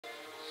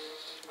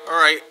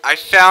Alright, I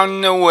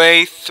found the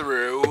way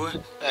through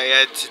that I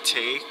had to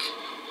take.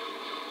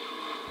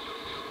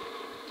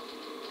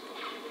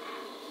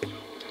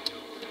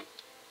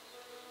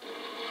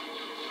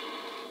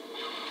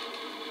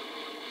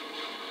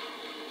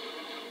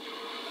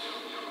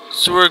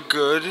 So we're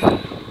good.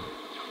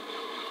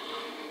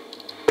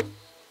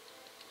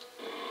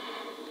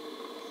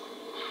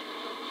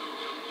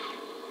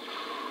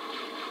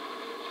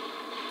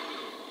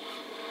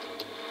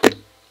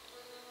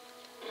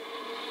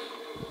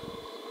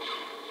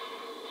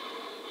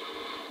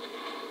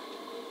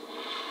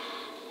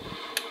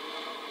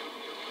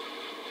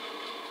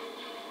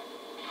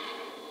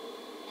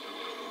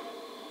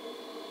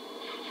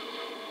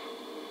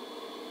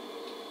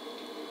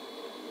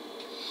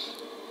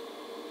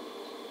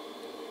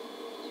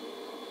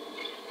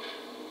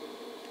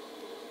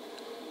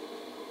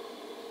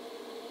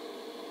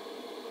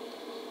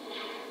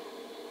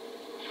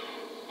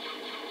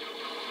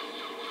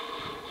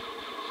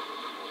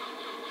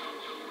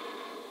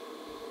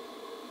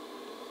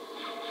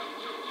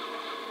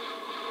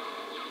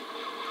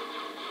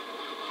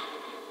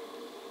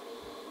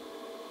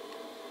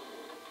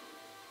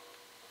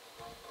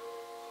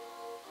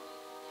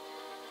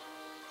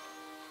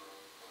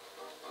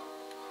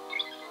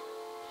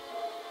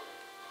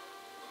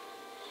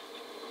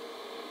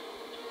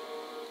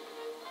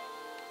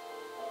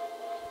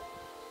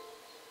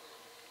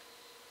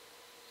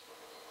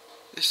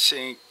 This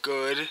ain't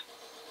good.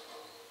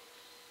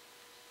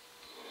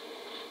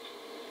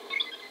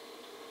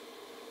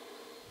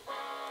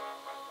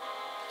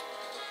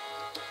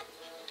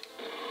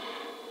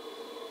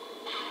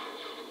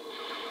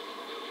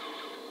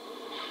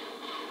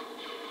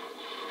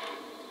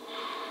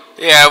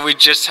 Yeah, we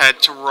just had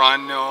to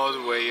run all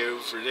the way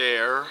over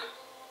there.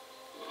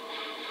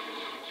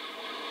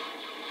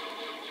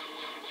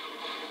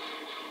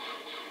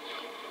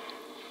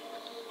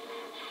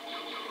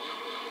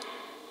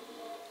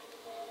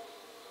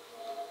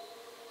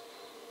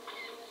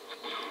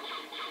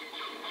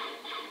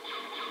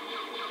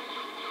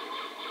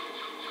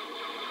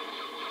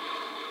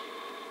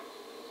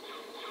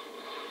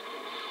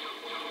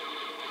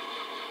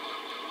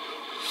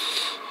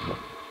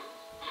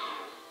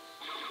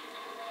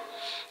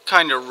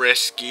 Kinda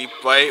risky,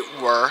 but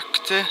it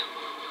worked.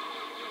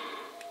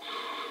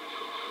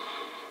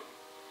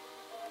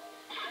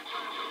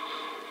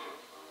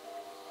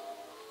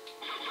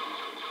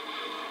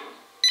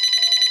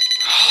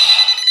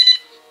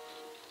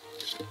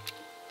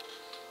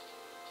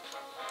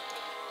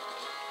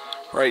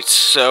 Right,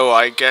 so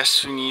I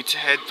guess we need to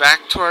head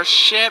back to our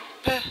ship.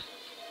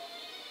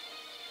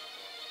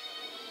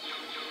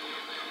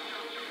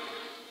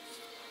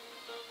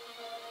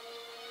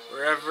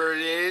 Wherever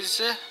it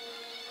is.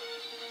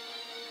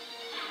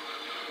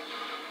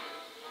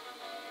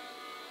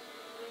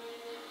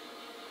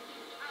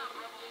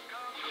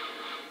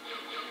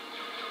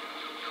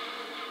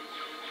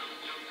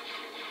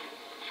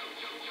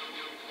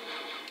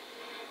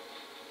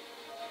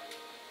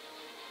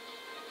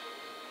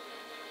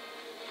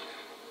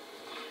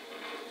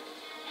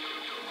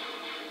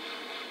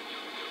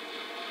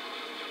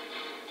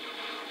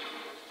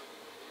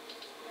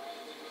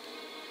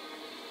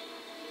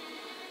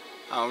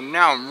 Oh,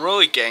 now I'm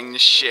really getting the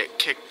shit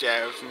kicked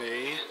out of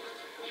me.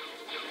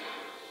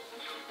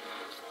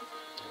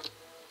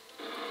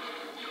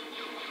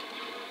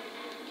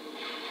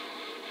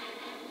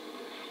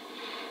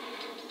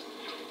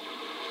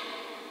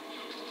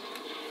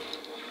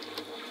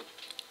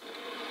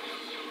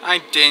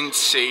 I didn't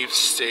save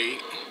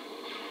state.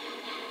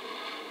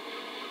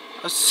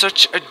 I'm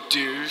such a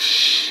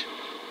douche.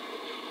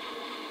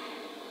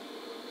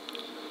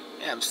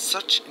 Yeah, I'm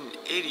such an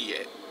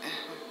idiot.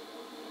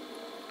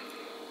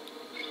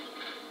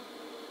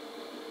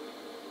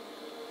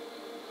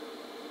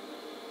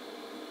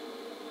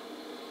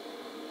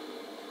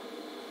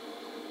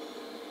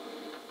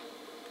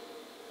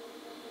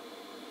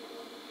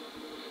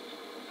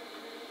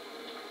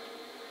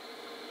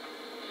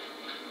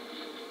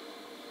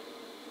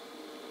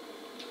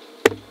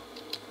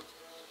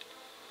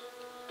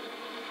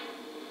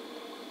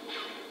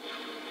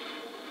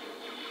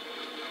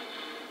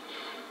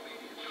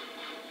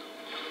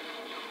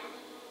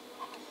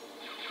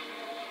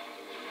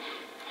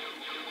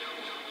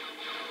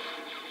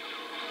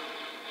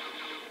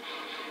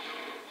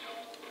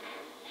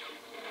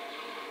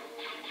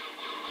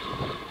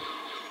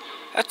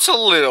 That's a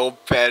little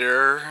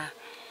better.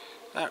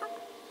 I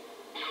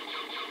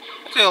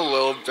did a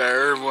little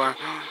better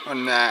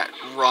on that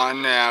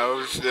run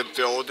out of the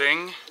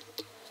building.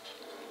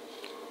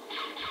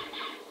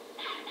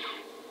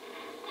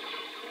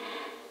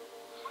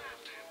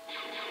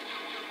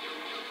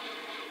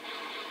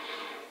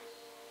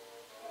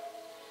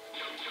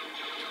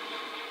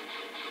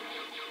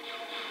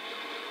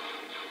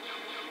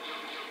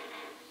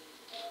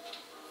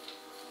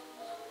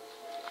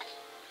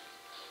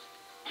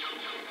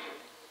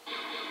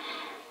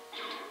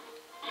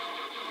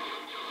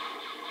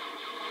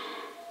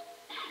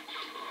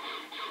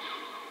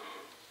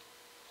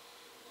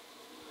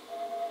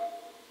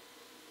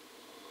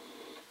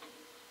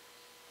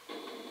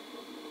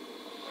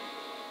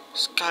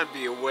 There's gotta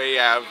be a way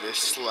out of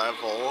this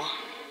level.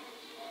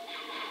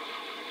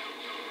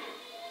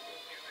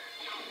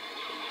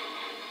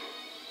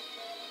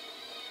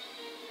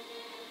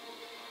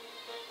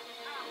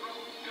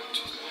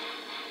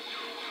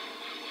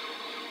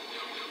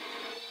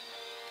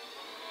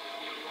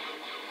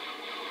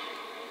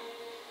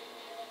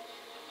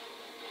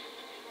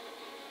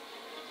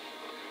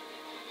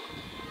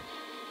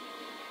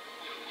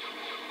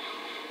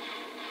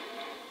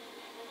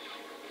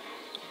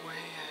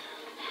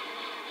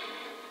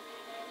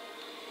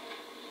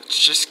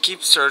 Let's just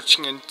keep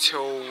searching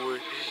until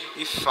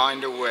we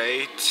find a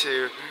way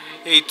to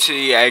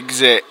the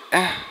exit.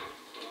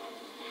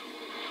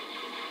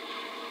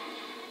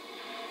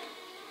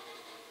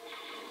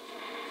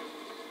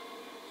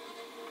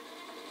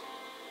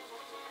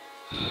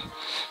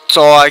 That's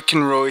all I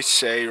can really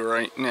say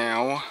right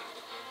now.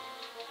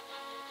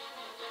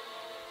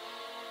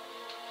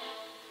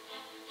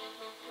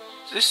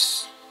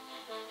 This...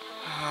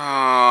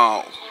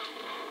 Oh...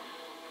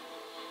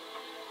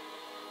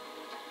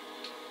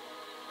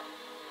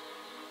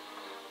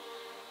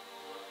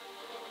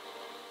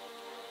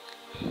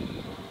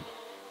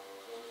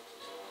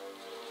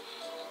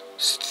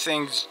 This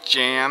thing's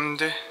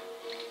jammed.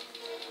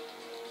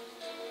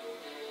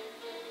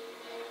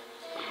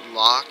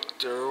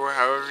 Locked, or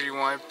however you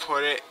want to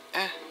put it.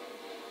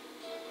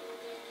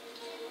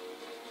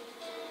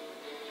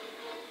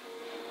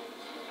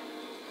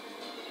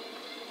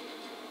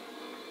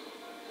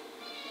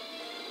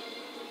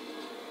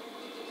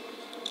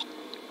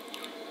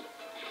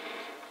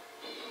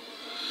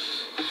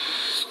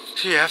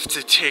 You have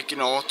to take an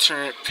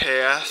alternate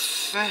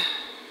path.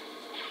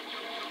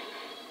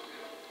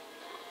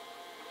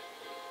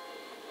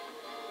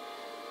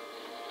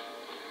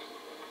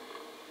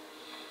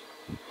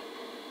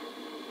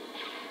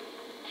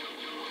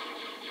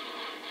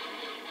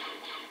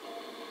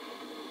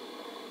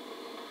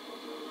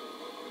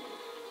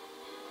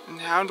 And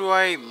how do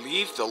I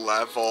leave the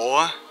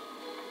level?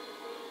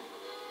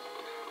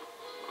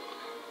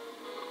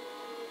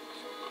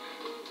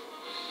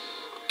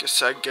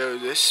 Guess I go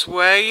this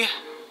way.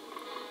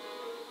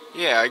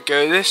 Yeah, I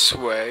go this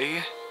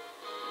way.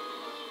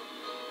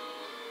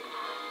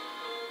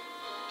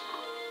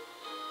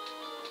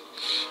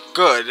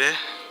 Good.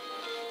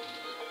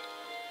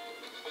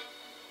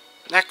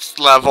 Next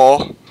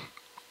level.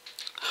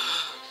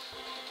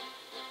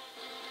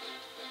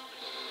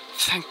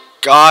 Thank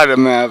God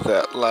I'm out of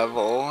that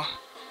level.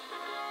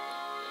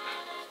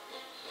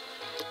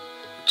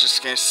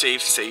 Just gonna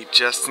save state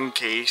just in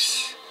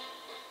case.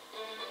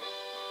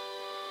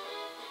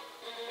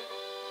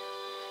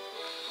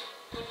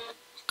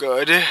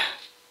 Good.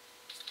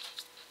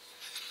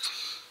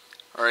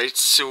 Alright,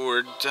 so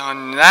we're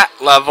done that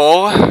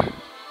level.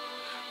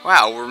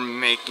 Wow, we're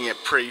making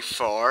it pretty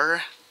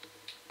far.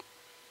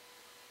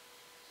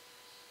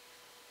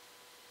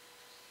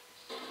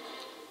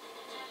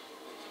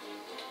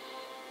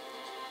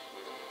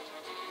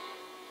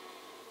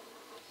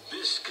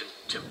 This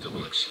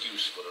contemptible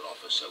excuse for an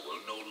officer will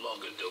no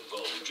longer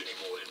divulge any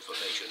more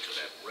information to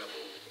that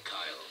rebel,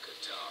 Kyle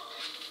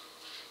Katarn.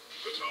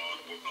 Katarn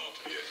will not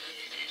be as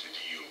easy to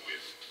deal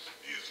with.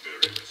 He is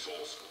very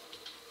resourceful.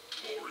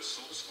 More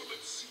resourceful,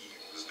 it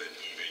seems, than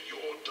even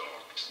your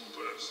dark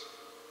troopers.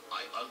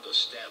 I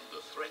understand the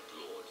threat,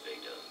 Lord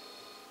Vader.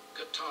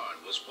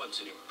 Katarn was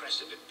once an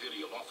impressive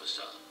Imperial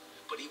officer,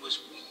 but he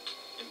was weak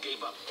and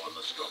gave up on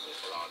the struggle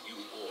for our new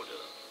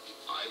order.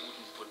 I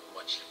wouldn't put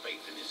much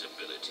faith in his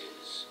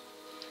abilities.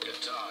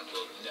 Katarn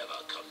will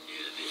never come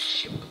near this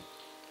ship.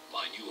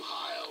 My new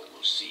hire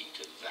will see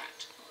to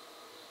that.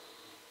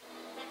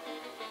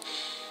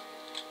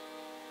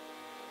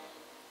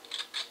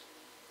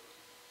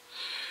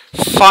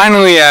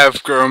 Finally out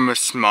of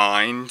Groma's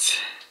mind.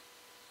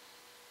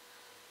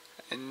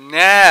 And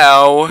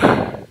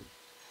now...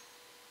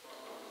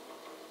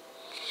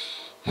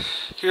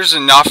 Here's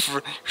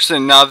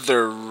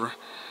another...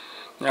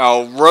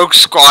 Now, Rogue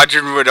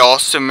Squadron would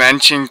also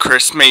mention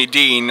Chris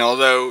Madine,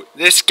 although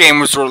this game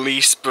was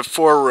released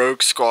before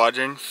Rogue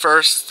Squadron.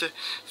 First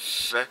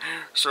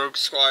Rogue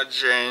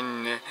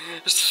Squadron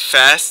was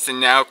Fest, and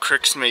now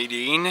Chris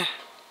Madine.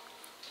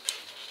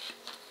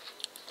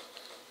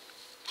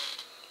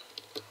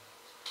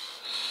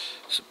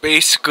 So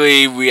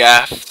basically, we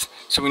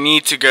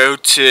need to go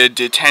to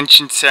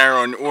detention center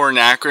on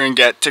Ornacker and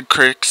get to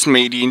Chris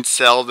Madine's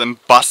cell, then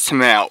bust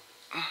him out.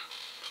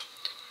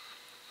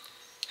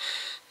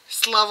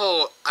 This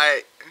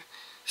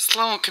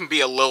level can be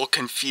a little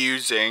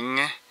confusing.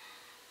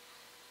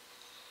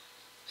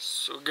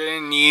 So we're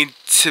gonna need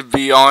to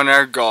be on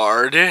our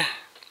guard.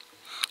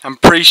 I'm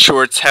pretty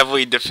sure it's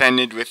heavily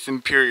defended with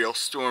Imperial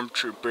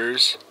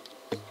stormtroopers.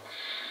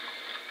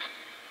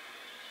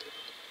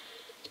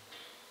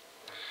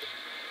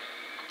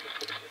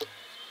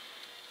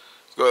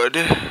 Good.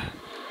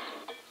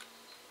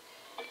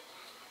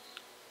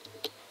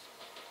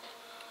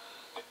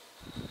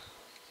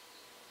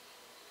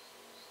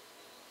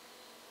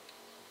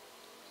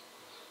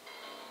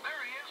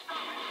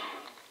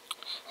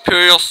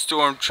 Imperial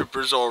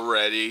stormtroopers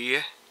already.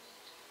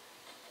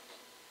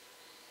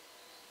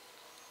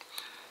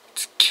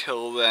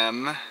 kill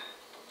them.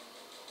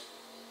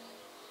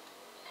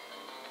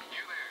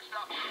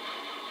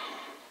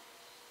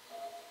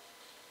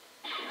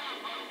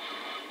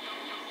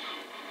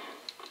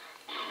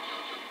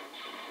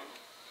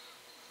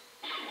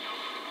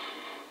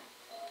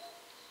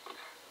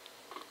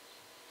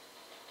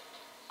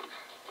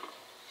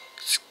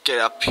 Let's get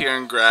up here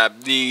and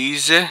grab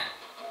these.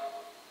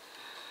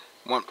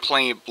 Want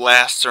plenty of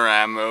blaster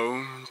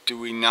ammo, do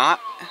we not?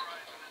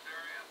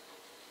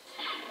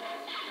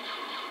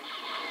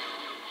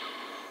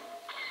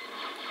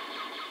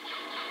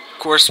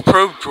 Of course,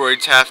 probe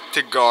droids have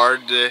to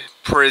guard the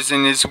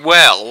prison as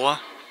well.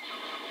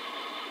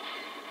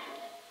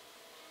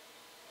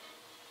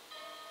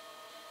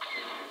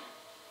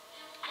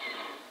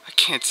 I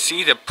can't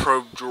see the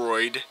probe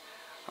droid.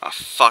 Ah,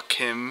 fuck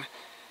him.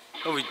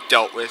 He'll be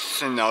dealt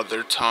with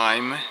another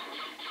time.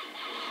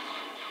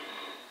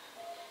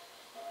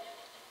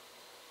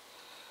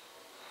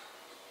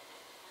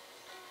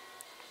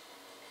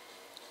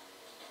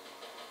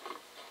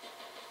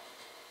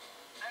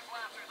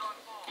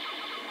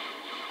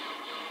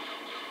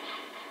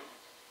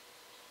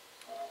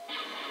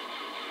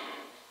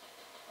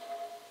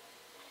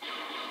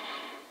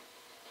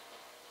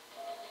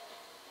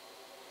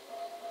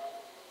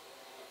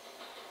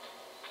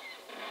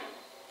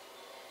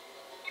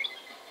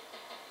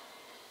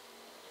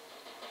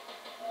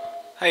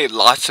 Hey,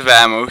 lots of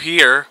ammo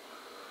here.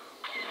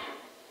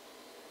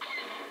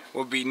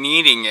 We'll be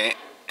needing it.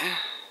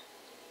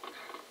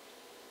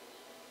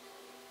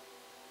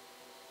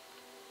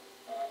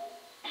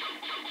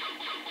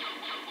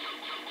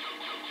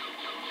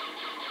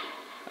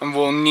 And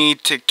we'll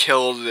need to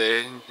kill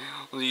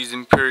these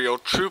Imperial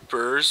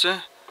troopers,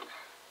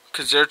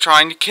 because they're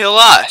trying to kill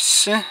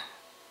us.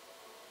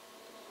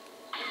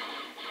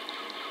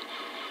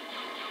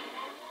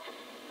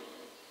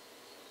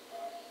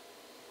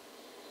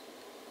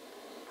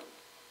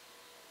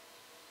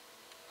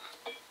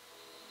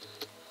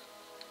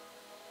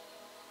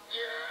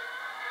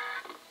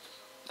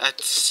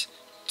 That's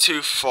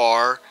too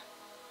far.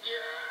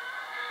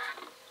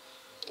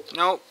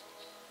 Nope.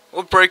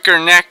 We'll break our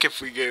neck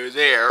if we go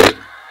there.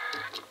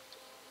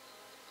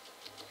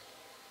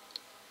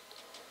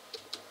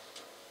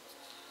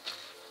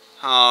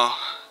 Oh.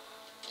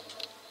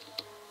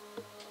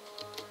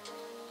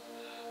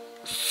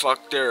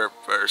 Fucked our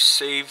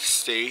save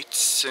states,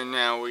 so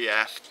now we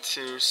have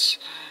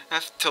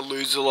to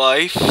lose a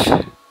life.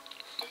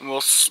 We'll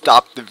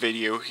stop the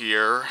video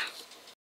here.